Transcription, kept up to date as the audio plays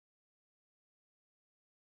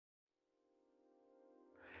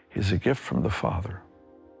He's a gift from the Father.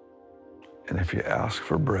 And if you ask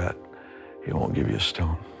for bread, He won't give you a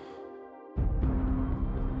stone.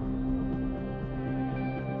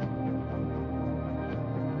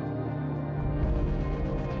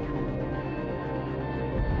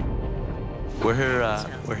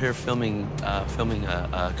 We're here filming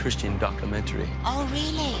a Christian documentary. Oh,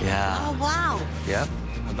 really? Yeah. Oh, wow. Yep.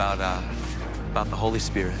 About the Holy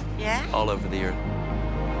Spirit. Yeah? All over the earth.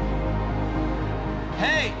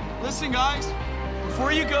 Hey, listen, guys.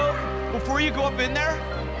 Before you go up in there,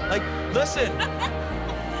 like, listen.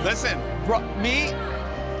 Listen. Me,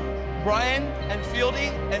 Brian, and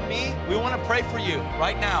Fieldy, and me, we want to pray for you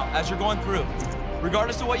right now as you're going through,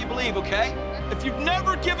 regardless of what you believe, okay? If you've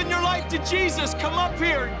never given your life to Jesus, come up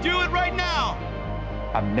here. Do it right now.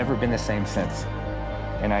 I've never been the same since.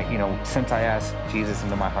 And since I asked Jesus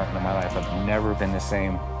into my heart and into my life, I've never been the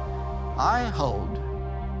same. I hold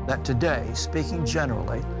that today, speaking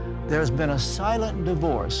generally, there's been a silent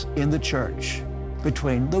divorce in the church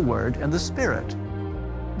between the Word and the Spirit.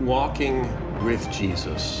 Walking with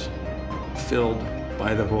Jesus, filled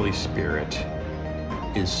by the Holy Spirit,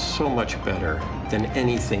 is so much better than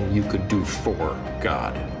anything you could do for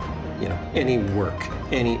God. Any work,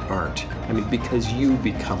 any art. I mean, because you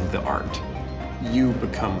become the art. You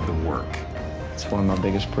become the work. It's one of my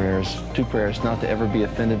biggest prayers. 2 prayers: not to ever be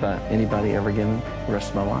offended by anybody ever again the rest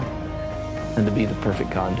of my life, and to be the perfect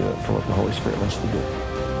conduit for what the Holy Spirit wants to do.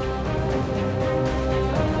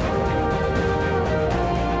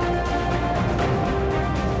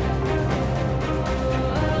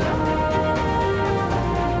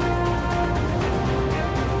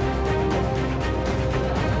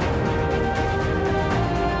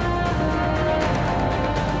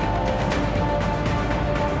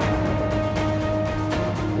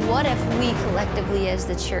 What if we collectively as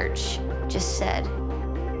the church just said,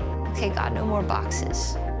 okay, God, no more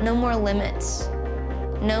boxes, no more limits,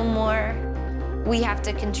 no more, we have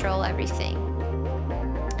to control everything.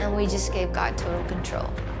 And we just gave God total control.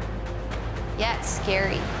 Yeah, it's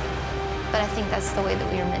scary, but I think that's the way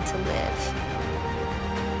that we are meant to live.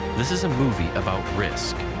 This is a movie about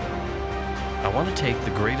risk. I want to take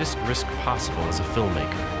the greatest risk possible as a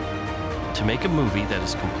filmmaker, to make a movie that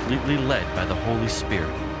is completely led by the Holy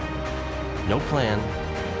Spirit. No plan,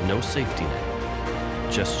 no safety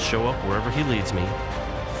net. Just show up wherever He leads me,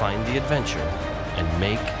 find the adventure, and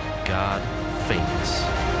make God famous.